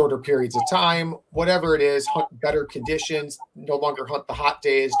 hunt shorter periods of time, whatever it is, hunt better conditions, no longer hunt the hot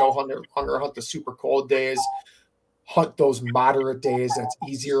days, no longer hunt the super cold days, hunt those moderate days that's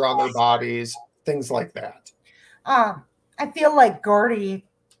easier on their bodies, things like that. I feel like Gordy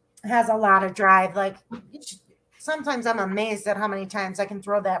has a lot of drive. Like, sometimes I'm amazed at how many times I can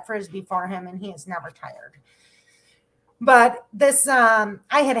throw that Frisbee for him and he is never tired. But this, I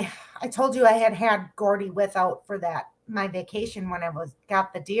told you I had Gordy without for my vacation when I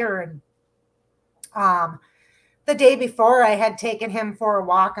got the deer. And the day before I had taken him for a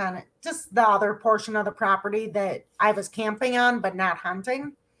walk on just the other portion of the property that I was camping on, but not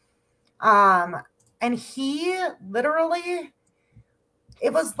hunting. And he literally,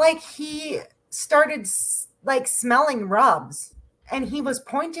 it was like he started like smelling rubs and he was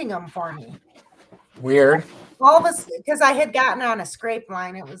pointing them for me. Weird. All of us, because I had gotten on a scrape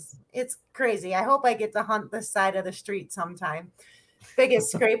line. It's crazy. I hope I get to hunt this side of the street sometime.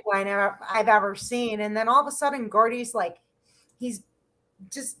 Biggest scrape line I've ever seen. And then all of a sudden Gordy's like, he's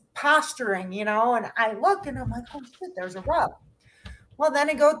just posturing, and I look and I'm like, oh shit, there's a rub. Well, then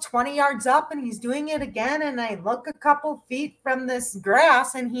I go 20 yards up and he's doing it again. And I look a couple feet from this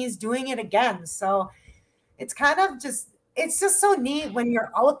grass and he's doing it again. So it's kind of it's just so neat when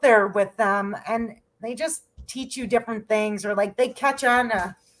you're out there with them and they just teach you different things, or like they catch on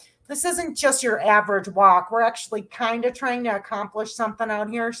this isn't just your average walk. We're actually kind of trying to accomplish something out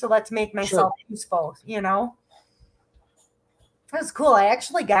here. So let's make myself useful, It was cool. I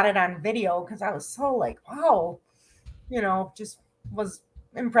actually got it on video because I was so like, wow, just was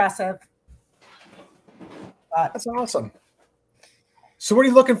impressive. But that's awesome. So what are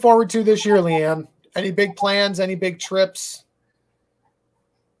you looking forward to this year, LeAnn? Any big plans? Any big trips?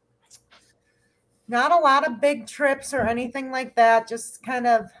 Not a lot of big trips or anything like that. Just kind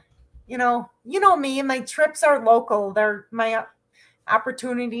of, me, my trips are local. They're my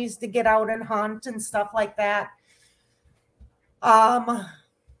opportunities to get out and hunt and stuff like that.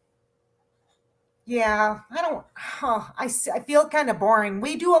 Yeah, I feel kind of boring.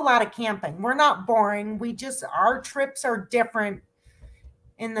 We do a lot of camping. We're not boring. Our trips are different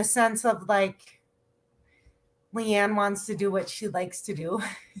in the sense of like LeAnn wants to do what she likes to do.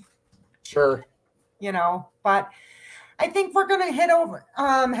 Sure. But I think we're going to head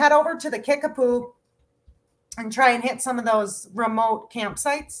over to the Kickapoo and try and hit some of those remote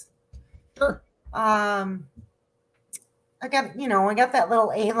campsites. Sure. I got that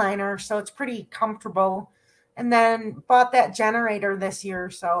little A-liner, so it's pretty comfortable. And then bought that generator this year,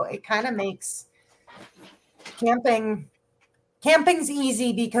 so it kind of makes camping's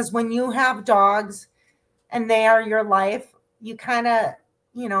easy, because when you have dogs and they are your life, you kind of,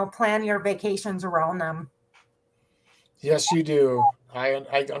 plan your vacations around them. Yes, you do. I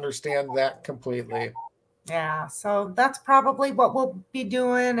understand that completely. Yeah, so that's probably what we'll be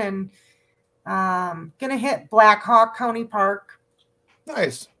doing, and gonna hit Black Hawk County Park.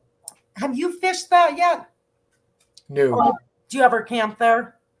 Nice. Have you fished that yet? No. Or do you ever camp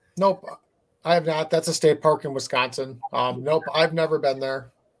there? Nope, I have not. That's a state park in Wisconsin. Nope, I've never been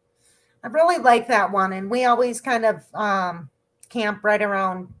there. I really like that one, and we always kind of camp right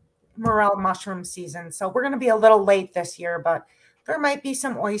around morel mushroom season. So we're going to be a little late this year, but there might be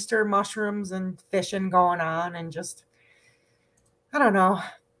some oyster mushrooms and fishing going on, and just, I don't know,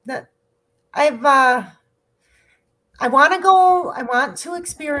 that I want to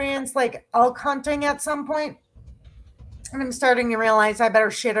experience like elk hunting at some point. And I'm starting to realize I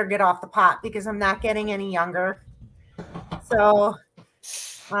better shit or get off the pot, because I'm not getting any younger. So,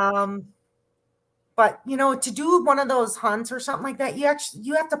 but to do one of those hunts or something like that,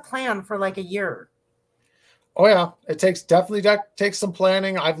 you have to plan for like a year. Oh yeah, it definitely takes some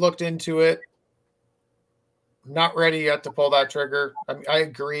planning. I've looked into it. I'm not ready yet to pull that trigger. I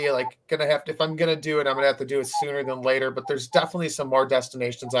agree. Like, if I'm gonna do it, I'm gonna have to do it sooner than later. But there's definitely some more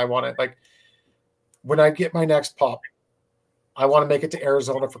destinations I want to, like, when I get my next pup, I want to make it to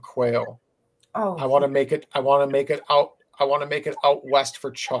Arizona for quail. Oh, I want to make it out west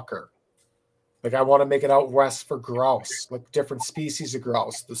for chukar. Like, I want to make it out west for grouse, like different species of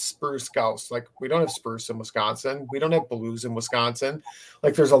grouse, the spruce grouse. Like, we don't have spruce in Wisconsin. We don't have blues in Wisconsin.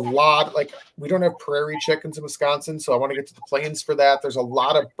 Like, there's a lot, like, we don't have prairie chickens in Wisconsin. So I want to get to the plains for that. There's a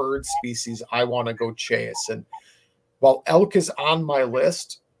lot of bird species I want to go chase. And while elk is on my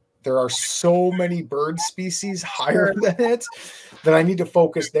list, there are so many bird species higher than it that I need to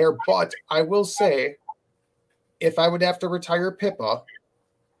focus there. But I will say, if I would have to retire Pippa,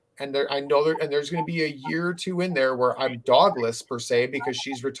 and there, I know there, and there's going to be a year or two in there where I'm dogless per se because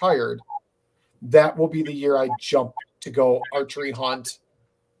she's retired, that will be the year I jump to go archery hunt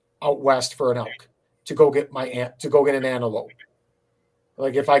out west for an elk, to go get an antelope.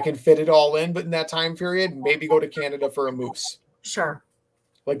 Like if I can fit it all in, but in that time period, maybe go to Canada for a moose. Sure.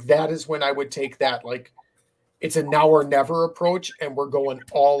 Like that is when I would take that. Like it's a now or never approach, and we're going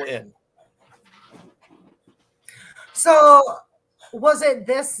all in. So was it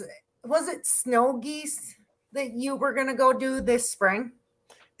snow geese that you were going to go do this spring?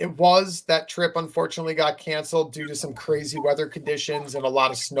 It was. That trip unfortunately got canceled due to some crazy weather conditions and a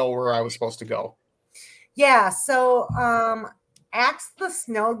lot of snow where I was supposed to go. Yeah. So, ask the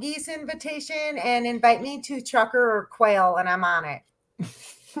snow geese invitation and invite me to Chucker or Quail, and I'm on it.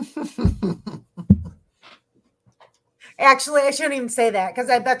 Actually, I shouldn't even say that because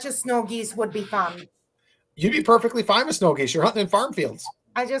I bet you snow geese would be fun. You'd be perfectly fine with snow geese. You're hunting in farm fields.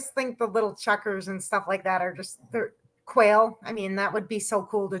 I just think the little chuckers and stuff like that are they're quail. I mean, that would be so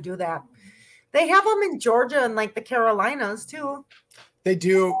cool to do that. They have them in Georgia and like the Carolinas too. They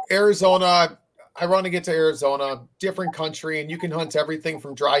do. Arizona. I want to get to Arizona, different country, and you can hunt everything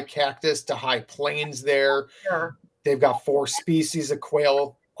from dry cactus to high plains there. Sure. They've got 4 species of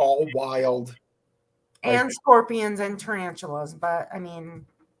quail, all wild. And scorpions and tarantulas, but I mean,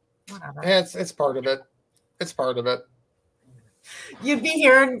 whatever. It's part of it. It's part of it. You'd be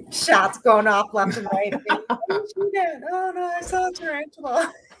hearing shots going off left and right. Oh no, I saw a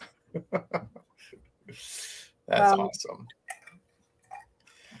tarantula. That's awesome.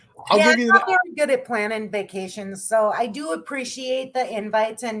 I'm not very good at planning vacations, so I do appreciate the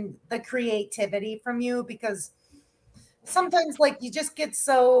invites and the creativity from you, because sometimes like you just get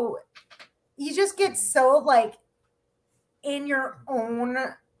so like in your own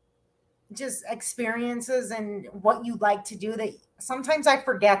just experiences and what you like to do that sometimes I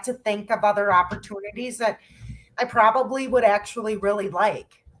forget to think of other opportunities that I probably would actually really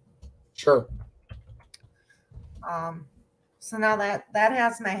like. Sure. So now that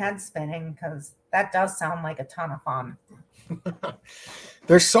has my head spinning, because that does sound like a ton of fun.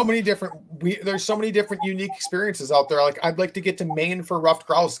 There's so many different unique experiences out there. Like I'd like to get to Maine for ruffed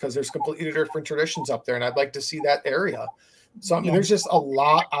grouse because there's completely different traditions up there, and I'd like to see that area. So I mean, there's just a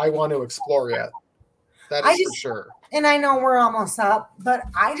lot I want to explore yet. That is for sure. And I know we're almost up, but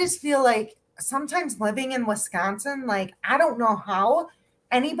I just feel like sometimes living in Wisconsin, like I don't know how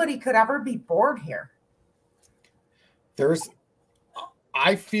anybody could ever be bored here.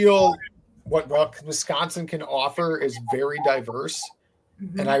 I feel what Wisconsin can offer is very diverse,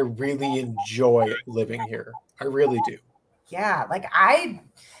 and I really enjoy living here. I really do. Yeah, like I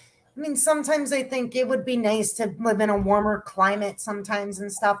mean, sometimes I think it would be nice to live in a warmer climate sometimes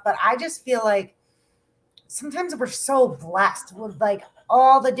and stuff, but I just feel like sometimes we're so blessed with like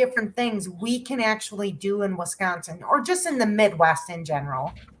all the different things we can actually do in Wisconsin, or just in the Midwest in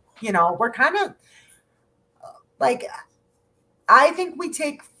general. You know, we're kind of like, I think we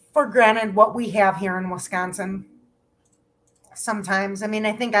take for granted what we have here in Wisconsin sometimes. I mean,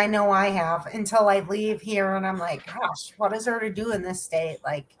 I think I know I have, until I leave here and I'm like, gosh, what is there to do in this state?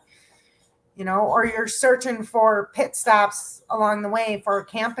 Like, you know, or you're searching for pit stops along the way for a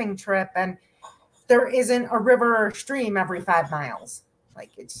camping trip, and there isn't a river or stream every 5 miles. Like,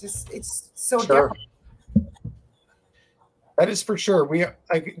 it's so different. That is for sure. We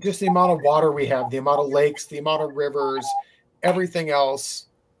like just the amount of water we have, the amount of lakes, the amount of rivers, everything else.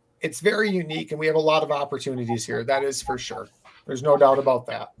 It's very unique, and we have a lot of opportunities here. That is for sure. There's no doubt about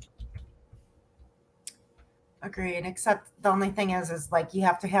that. Agreed. Except the only thing is like you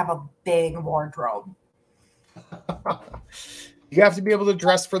have to have a big wardrobe. You have to be able to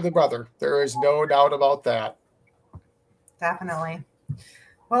dress for the weather. There is no doubt about that. Definitely.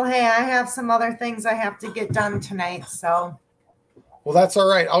 Well, hey, I have some other things I have to get done tonight, so. Well, that's all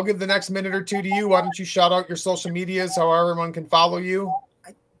right. I'll give the next minute or two to you. Why don't you shout out your social medias, how everyone can follow you?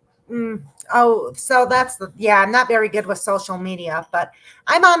 Oh, so I'm not very good with social media, but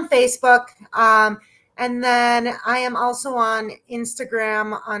I'm on Facebook. And then I am also on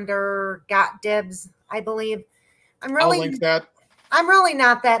Instagram under Got Dibs, I believe. I'll link that. I'm really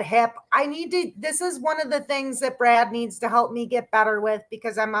not that hip. This is one of the things that Brad needs to help me get better with,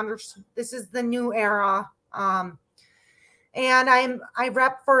 because this is the new era. And I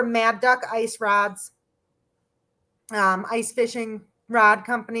rep for Mad Duck Ice Rods, ice fishing rod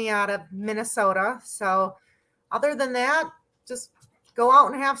company out of Minnesota. So other than that, just go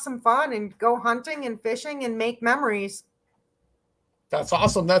out and have some fun and go hunting and fishing and make memories. That's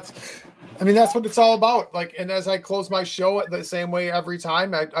awesome. That's what it's all about. Like, and as I close my show the same way every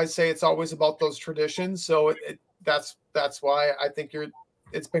time, I say it's always about those traditions. So that's why I think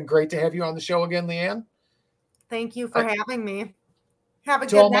it's been great to have you on the show again, LeAnn. Thank you for having me. Have a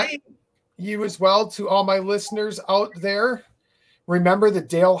good night. You as well. To all my listeners out there, remember the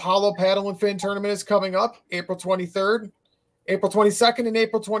Dale Hollow Paddle and Fin Tournament is coming up April 23rd, April 22nd, and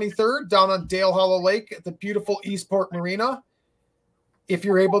April 23rd down on Dale Hollow Lake at the beautiful Eastport Marina. If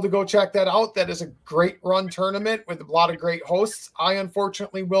you're able to go check that out, that is a great run tournament with a lot of great hosts. I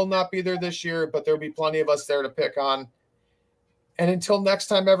unfortunately will not be there this year, but there'll be plenty of us there to pick on. And until next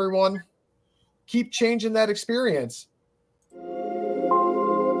time, everyone, keep changing that experience.